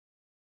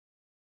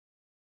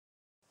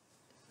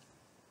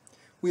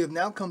We have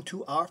now come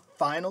to our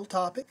final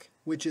topic,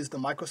 which is the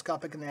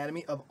microscopic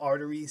anatomy of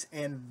arteries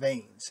and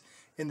veins.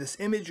 In this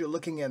image, you're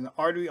looking at an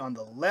artery on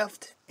the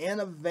left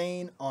and a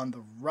vein on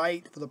the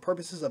right. For the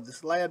purposes of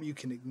this lab, you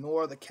can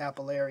ignore the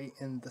capillary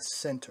in the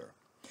center.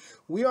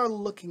 We are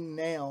looking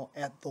now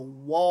at the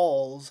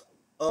walls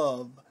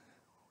of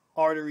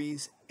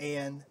arteries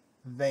and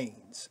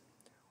veins.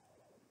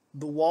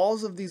 The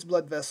walls of these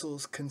blood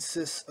vessels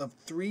consist of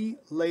 3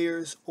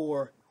 layers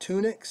or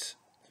tunics,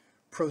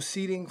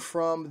 proceeding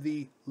from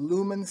the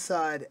lumen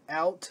side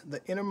out.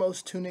 The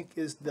innermost tunic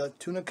is the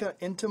tunica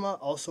intima,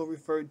 also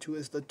referred to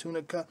as the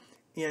tunica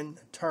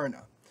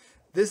interna.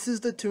 This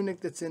is the tunic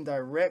that's in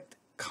direct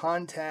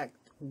contact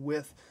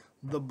with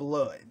the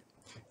blood.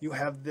 You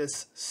have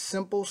this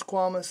simple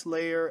squamous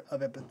layer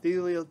of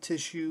epithelial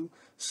tissue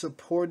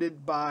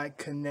supported by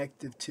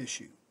connective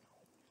tissue.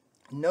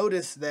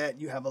 Notice that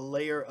you have a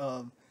layer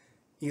of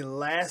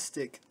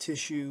elastic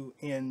tissue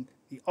in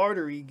the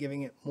artery,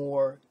 giving it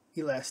more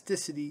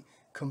elasticity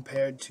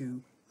compared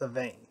to the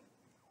vein.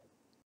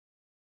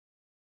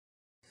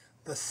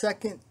 The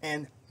second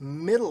and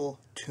middle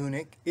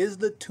tunic is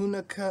the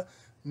tunica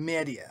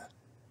media.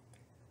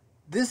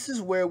 This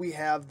is where we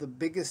have the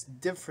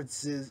biggest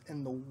differences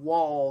in the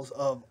walls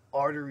of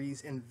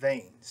arteries and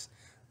veins.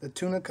 The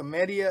tunica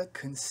media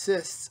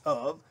consists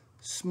of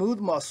smooth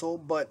muscle,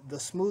 but the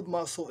smooth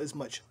muscle is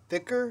much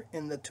thicker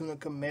in the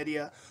tunica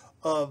media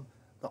of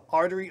the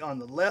artery on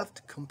the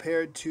left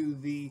compared to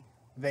the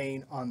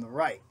vein on the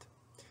right.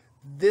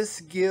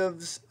 This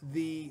gives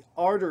the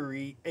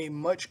artery a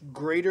much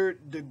greater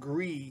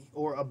degree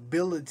or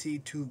ability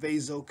to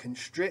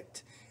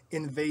vasoconstrict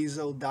and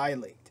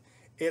vasodilate.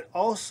 It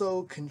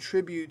also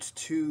contributes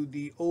to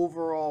the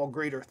overall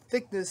greater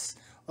thickness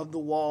of the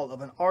wall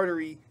of an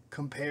artery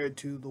compared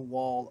to the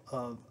wall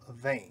of a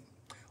vein.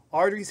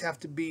 Arteries have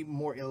to be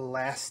more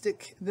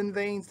elastic than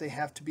veins. They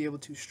have to be able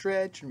to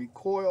stretch and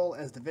recoil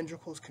as the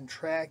ventricles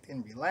contract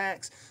and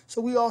relax.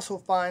 So we also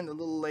find a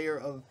little layer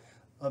of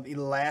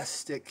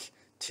elastic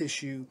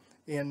tissue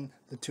in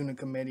the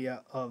tunica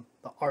media of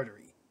the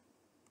artery.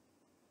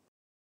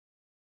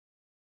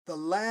 The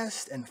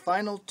last and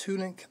final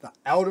tunic, the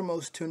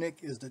outermost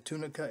tunic, is the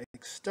tunica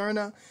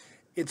externa.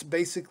 It's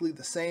basically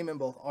the same in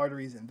both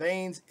arteries and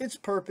veins. Its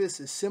purpose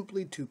is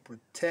simply to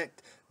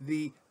protect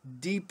the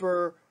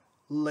deeper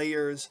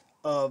layers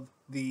of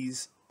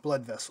these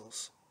blood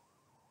vessels.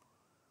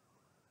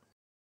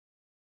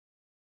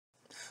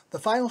 The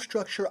final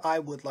structure I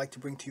would like to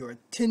bring to your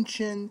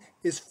attention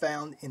is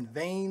found in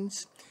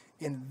veins.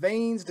 In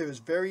veins, there's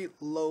very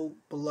low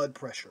blood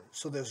pressure,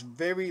 so there's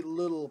very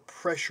little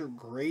pressure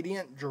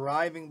gradient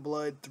driving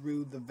blood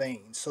through the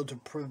veins. So to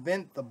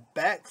prevent the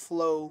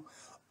backflow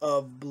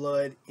of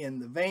blood in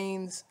the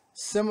veins,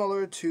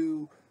 similar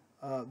to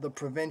the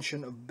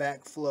prevention of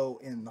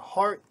backflow in the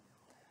heart,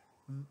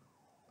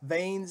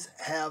 veins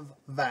have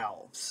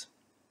valves.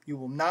 You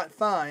will not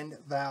find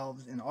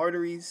valves in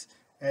arteries,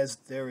 as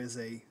there is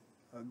a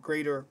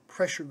greater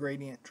pressure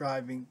gradient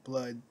driving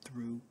blood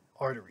through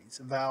arteries.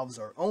 Valves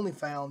are only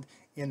found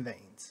in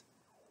veins.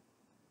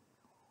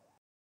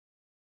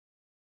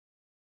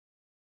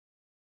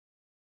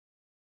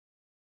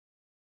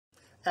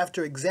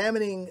 After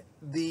examining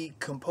the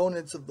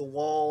components of the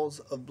walls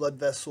of blood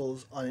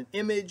vessels on an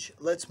image,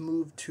 let's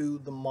move to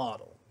the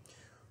model.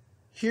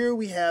 Here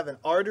we have an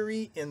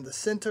artery in the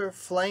center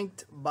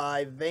flanked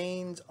by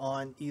veins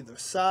on either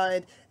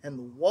side, and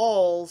the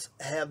walls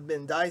have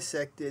been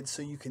dissected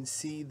so you can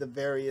see the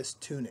various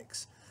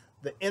tunics.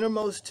 The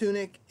innermost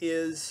tunic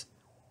is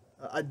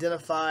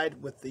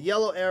identified with the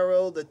yellow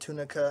arrow, the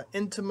tunica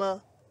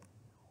intima.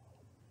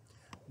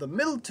 The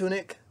middle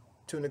tunic,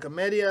 tunica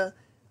media,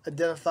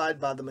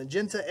 identified by the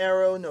magenta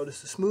arrow.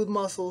 Notice the smooth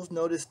muscles.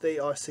 Notice they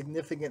are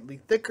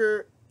significantly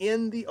thicker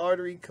in the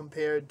artery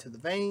compared to the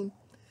vein.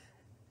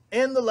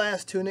 And the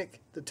last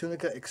tunic, the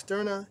tunica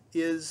externa,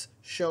 is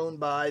shown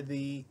by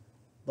the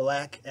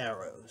black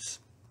arrows.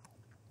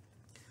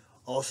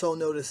 Also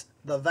notice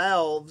the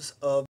valves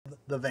of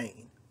the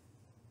vein.